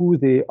who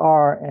they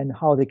are and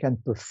how they can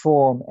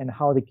perform and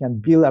how they can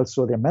build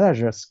also their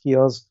manager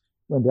skills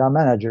when they are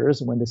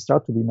managers, when they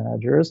start to be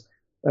managers,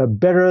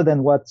 better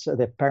than what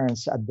their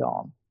parents had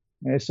done.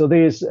 So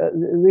there's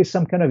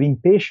some kind of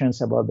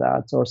impatience about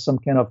that, or some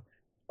kind of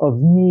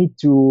need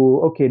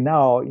to, okay,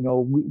 now,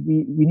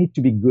 we need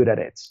to be good at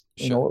it.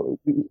 Sure.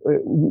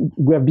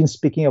 We have been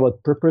speaking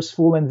about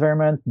purposeful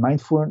environment,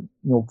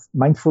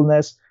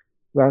 mindfulness.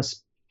 We are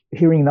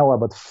hearing now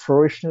about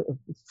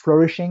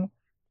flourishing.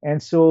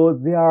 And so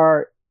they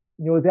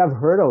have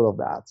heard all of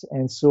that.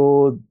 And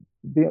so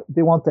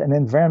they want an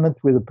environment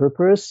with a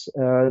purpose.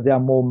 They are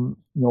more,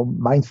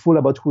 mindful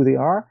about who they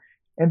are,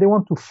 and they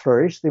want to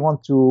flourish. They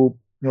want to,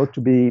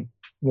 to be,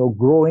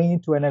 growing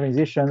into an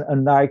organization,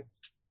 unlike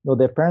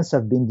their parents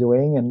have been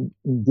doing, and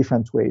in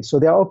different ways. So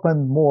they are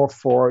open more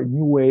for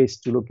new ways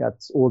to look at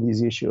all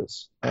these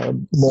issues,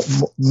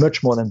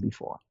 much more than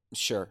before.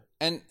 Sure.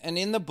 And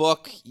in the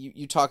book,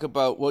 you talk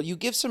about, well, you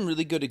give some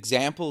really good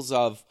examples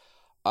of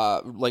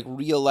like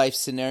real life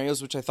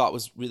scenarios, which I thought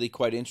was really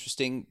quite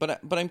interesting. But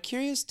I'm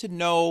curious to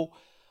know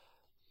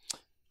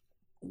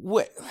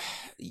what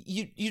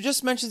you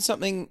just mentioned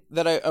something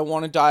that I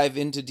want to dive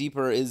into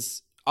deeper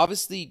is,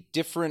 obviously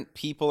different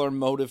people are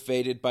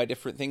motivated by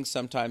different things.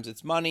 Sometimes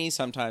it's money,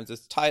 sometimes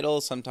it's title,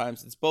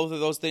 sometimes it's both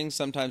of those things,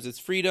 sometimes it's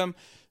freedom,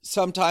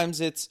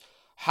 sometimes it's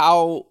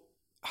how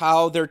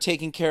they're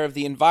taking care of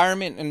the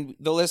environment, and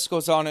the list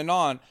goes on and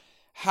on.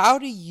 How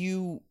do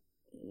you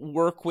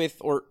work with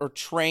or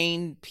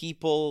train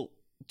people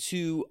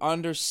to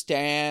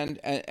understand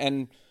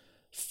and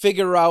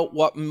figure out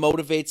what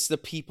motivates the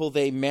people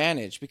they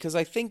manage? Because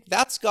I think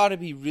that's got to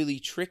be really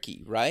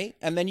tricky, right?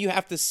 And then you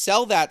have to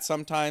sell that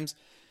sometimes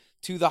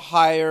to the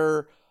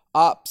higher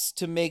ups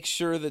to make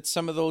sure that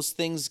some of those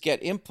things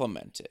get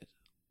implemented.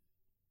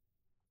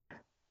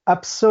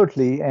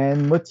 Absolutely,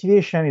 and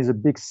motivation is a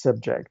big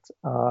subject.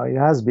 It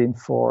has been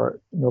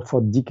for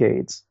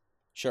decades,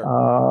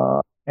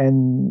 Sure.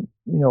 and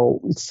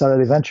it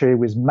started eventually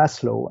with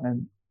Maslow,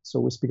 and so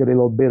we speak a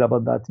little bit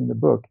about that in the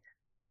book.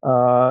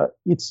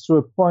 It's to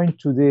a point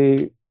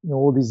today,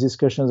 all these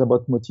discussions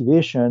about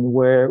motivation,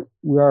 where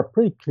we are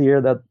pretty clear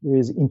that there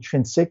is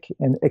intrinsic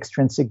and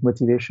extrinsic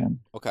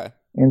motivation. Okay.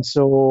 And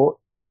so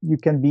you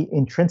can be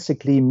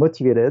intrinsically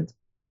motivated,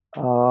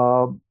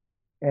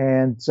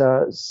 and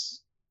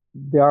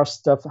there are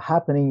stuff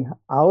happening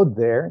out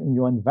there in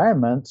your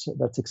environment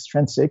that's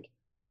extrinsic,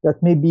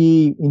 that may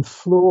be in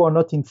flow or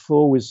not in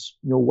flow with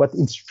what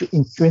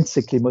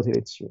intrinsically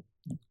motivates you.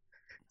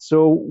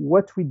 So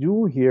what we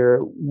do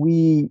here,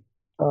 with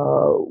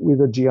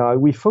the GI,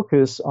 we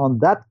focus on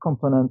that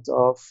component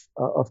of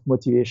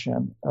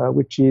motivation,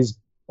 which is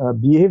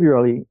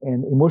behaviorally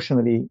and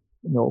emotionally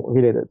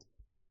related.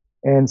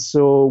 And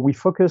so we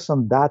focus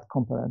on that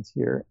component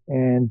here,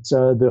 and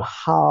the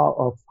how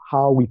of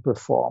how we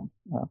perform,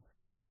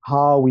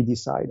 how we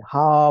decide,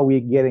 how we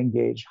get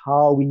engaged,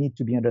 how we need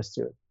to be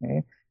understood.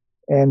 Okay?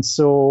 And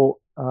so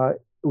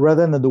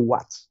rather than the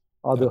what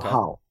or the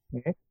how.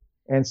 Okay?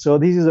 And so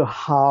this is a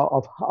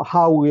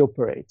how we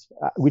operate,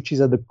 which is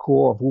at the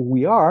core of who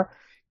we are.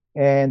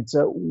 And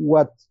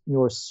what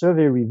your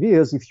survey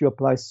reveals, if you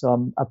apply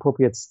some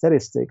appropriate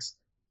statistics,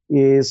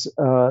 is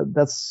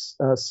that's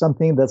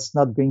something that's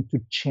not going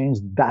to change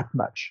that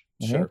much.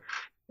 Okay? Sure.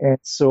 And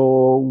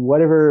so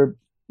whatever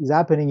is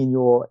happening in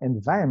your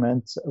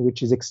environment,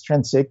 which is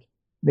extrinsic,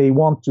 they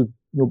want to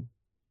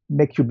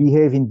make you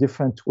behave in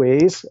different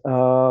ways.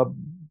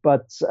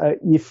 But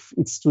if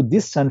it's too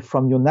distant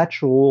from your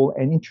natural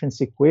and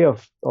intrinsic way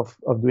of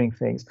doing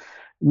things,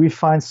 we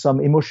find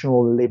some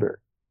emotional labor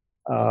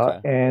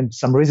and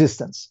some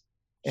resistance.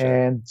 Sure.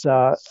 And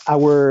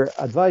our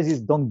advice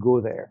is don't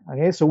go there.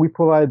 Okay, so we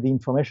provide the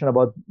information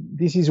about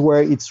this is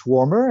where it's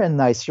warmer and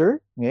nicer.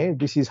 Okay,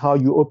 this is how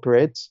you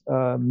operate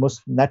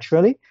most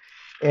naturally,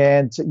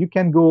 and you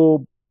can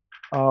go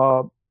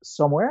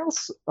somewhere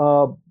else.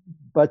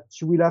 But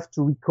you will have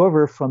to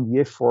recover from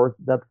the effort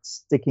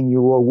that's taking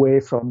you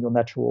away from your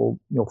natural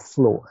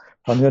flow,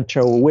 from your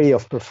natural way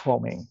of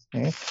performing.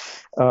 Okay?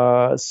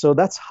 So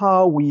that's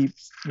how we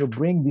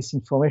bring this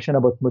information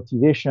about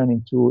motivation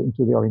into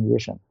the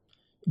organization.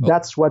 Oh.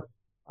 That's what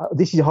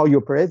this is how you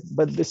operate,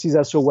 but this is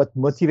also what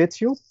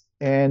motivates you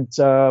and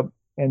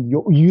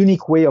your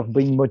unique way of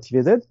being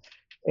motivated.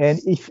 And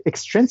if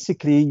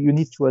extrinsically you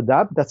need to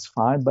adapt, that's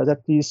fine, but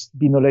at least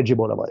be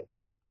knowledgeable about it.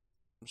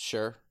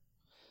 Sure.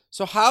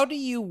 So how do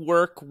you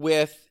work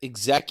with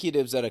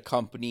executives at a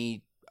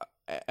company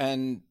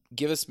and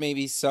give us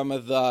maybe some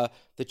of the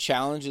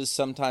challenges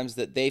sometimes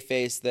that they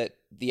face that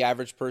the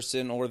average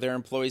person or their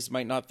employees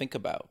might not think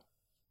about.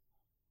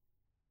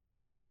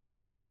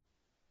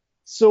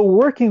 So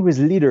working with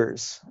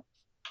leaders,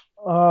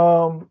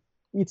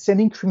 it's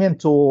an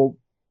incremental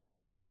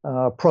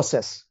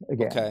process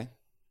again. Okay.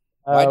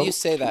 Why do you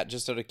say that,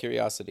 just out of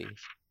curiosity?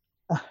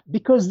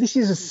 Because this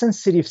is a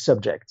sensitive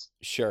subject.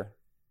 Sure.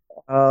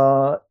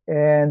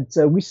 And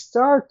we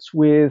start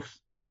with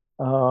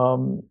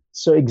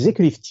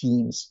executive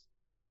teams,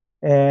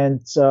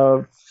 and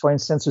for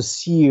instance, a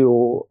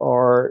CEO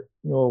or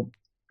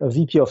a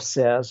VP of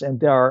sales, and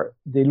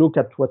they look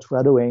at what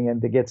we're doing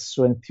and they get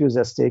so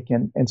enthusiastic,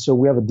 and so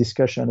we have a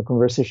discussion, a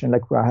conversation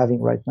like we're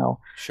having right now.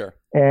 Sure.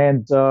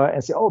 And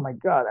say, oh my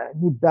God, I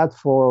need that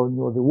for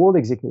the whole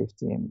executive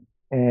team,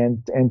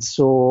 and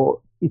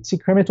so it's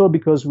incremental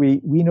because we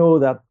know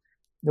that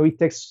it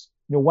takes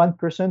one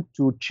person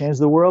to change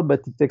the world,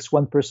 but it takes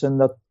one person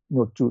not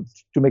to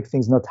make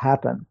things not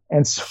happen.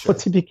 And so Sure.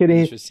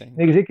 typically, in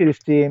the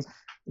executive team,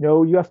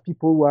 you have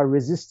people who are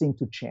resisting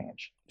to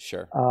change.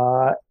 Sure.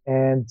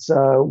 And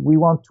we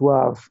want to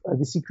have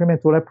this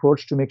incremental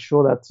approach to make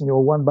sure that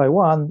one by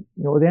one,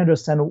 they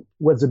understand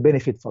what's the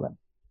benefit for them.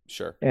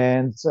 Sure.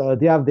 And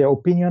they have their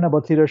opinion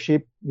about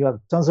leadership. You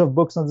have tons of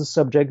books on the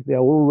subject. They are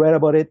all read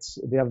about it.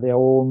 They have their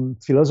own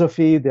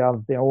philosophy. They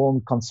have their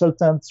own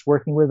consultants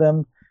working with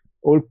them.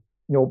 All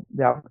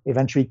they are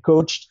eventually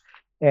coached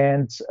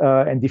and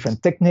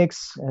different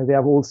techniques. And they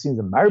have all seen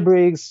the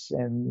Myers-Briggs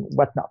and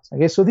whatnot.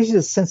 Okay, so this is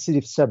a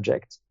sensitive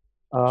subject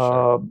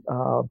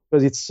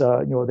because it's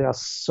there are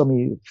so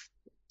many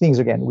things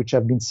again which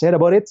have been said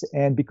about it,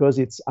 and because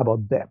it's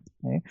about them.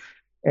 Okay?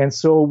 And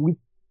so we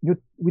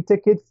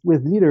take it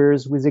with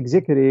leaders, with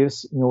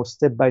executives,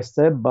 step by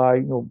step.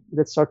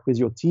 Let's start with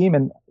your team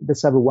and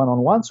let's have a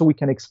one-on-one so we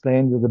can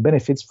explain the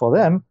benefits for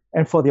them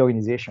and for the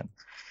organization.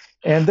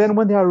 And then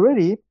when they are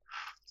ready,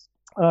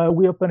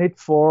 we open it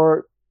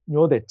for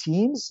their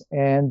teams,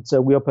 and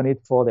we open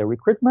it for their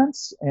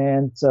recruitments,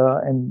 and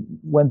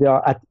when they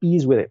are at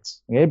ease with it.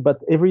 Okay?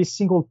 But every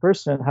single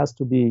person has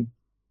to be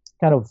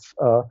kind of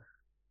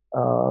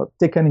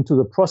taken into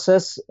the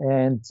process,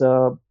 and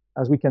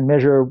as we can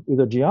measure with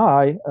the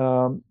GI,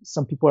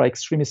 some people are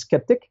extremely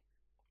skeptic.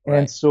 Right.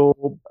 And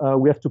so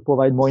we have to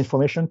provide more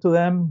information to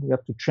them. We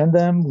have to train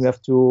them. We have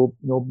to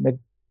make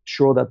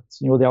sure that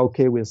they're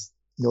okay with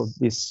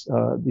this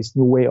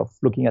new way of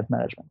looking at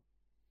management.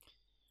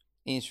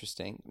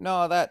 Interesting.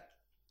 No, that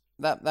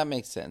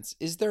makes sense.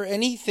 Is there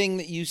anything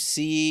that you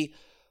see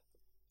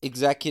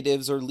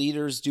executives or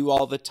leaders do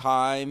all the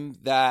time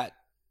that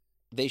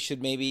they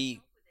should maybe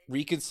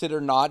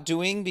reconsider not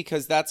doing?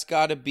 Because that's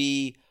got to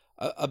be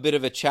a bit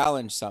of a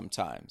challenge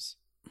sometimes.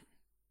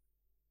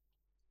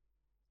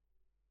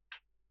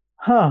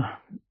 Well,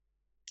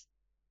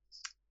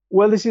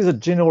 this is a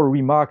general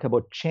remark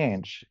about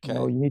change. Okay.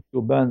 You need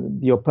to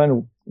be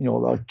open,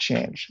 about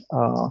change.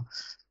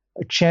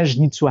 Change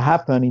needs to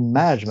happen in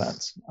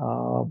management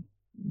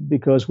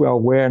because we are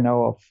aware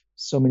now of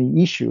so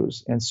many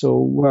issues, and so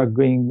we are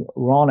going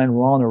round and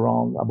round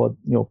around about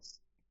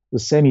the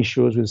same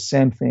issues with the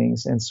same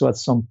things, and so at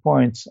some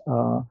point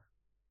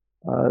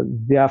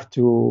they have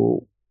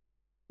to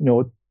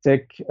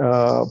take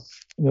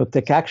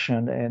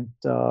action, and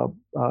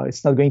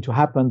it's not going to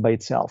happen by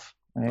itself.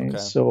 Right? Okay.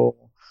 So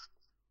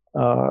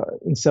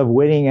instead of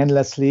waiting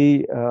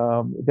endlessly,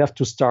 they have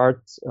to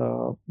start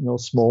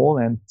small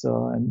and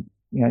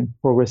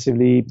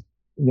progressively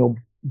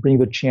bring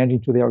the change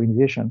into the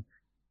organization.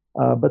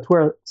 But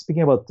we're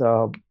speaking about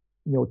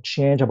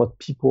change, about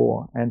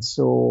people, and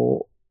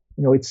so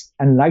it's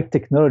unlike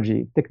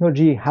technology.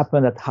 Technology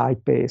happened at high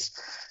pace.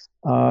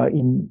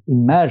 In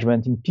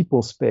management, in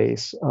people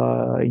space,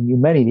 in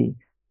humanity,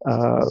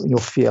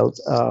 field,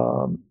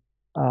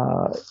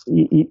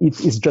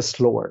 it's just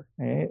slower,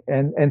 right?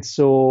 And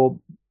so,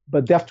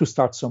 but they have to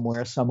start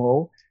somewhere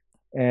somehow,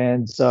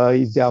 and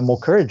if they are more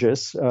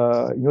courageous,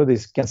 they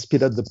can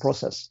speed up the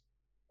process,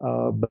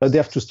 but they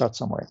have to start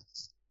somewhere.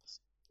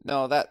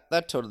 No,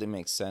 that totally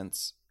makes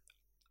sense.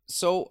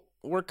 So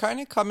we're kind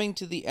of coming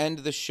to the end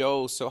of the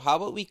show. So how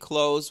about we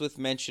close with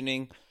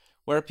mentioning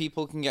where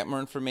people can get more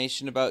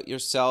information about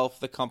yourself,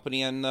 the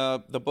company, and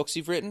the books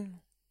you've written?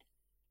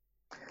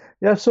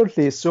 Yeah,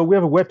 absolutely. So we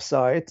have a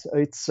website.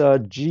 It's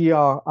gri.co.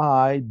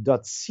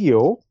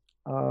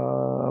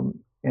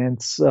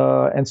 And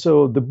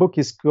so the book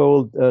is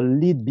called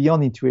Lead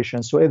Beyond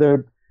Intuition. So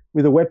either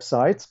with a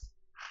website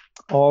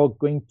or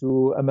going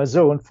to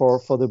Amazon for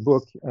the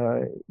book,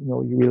 you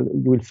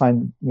will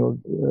find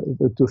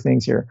the two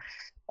things here.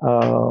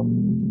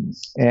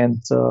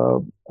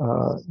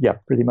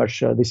 Pretty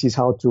much this is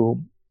how to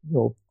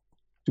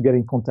get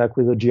in contact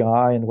with the GI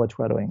and what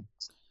we're doing.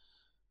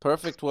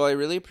 Perfect. Well, I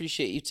really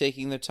appreciate you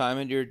taking the time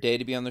into your day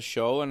to be on the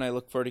show, and I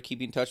look forward to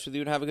keeping in touch with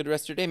you, and have a good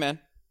rest of your day, man.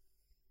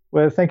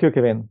 Well, thank you,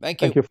 Kevin.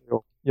 Thank you. Thank you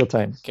for your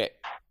time. Okay.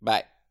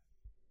 Bye.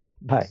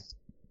 Bye.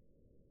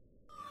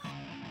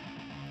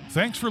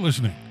 Thanks for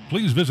listening.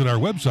 Please visit our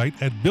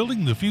website at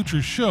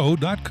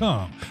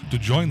buildingthefutureshow.com to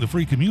join the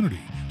free community,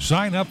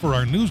 sign up for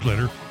our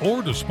newsletter,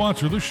 or to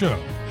sponsor the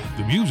show.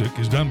 The music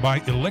is done by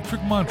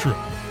Electric Mantra.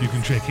 You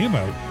can check him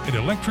out at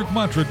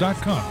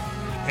electricmantra.com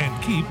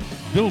and keep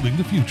building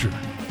the future.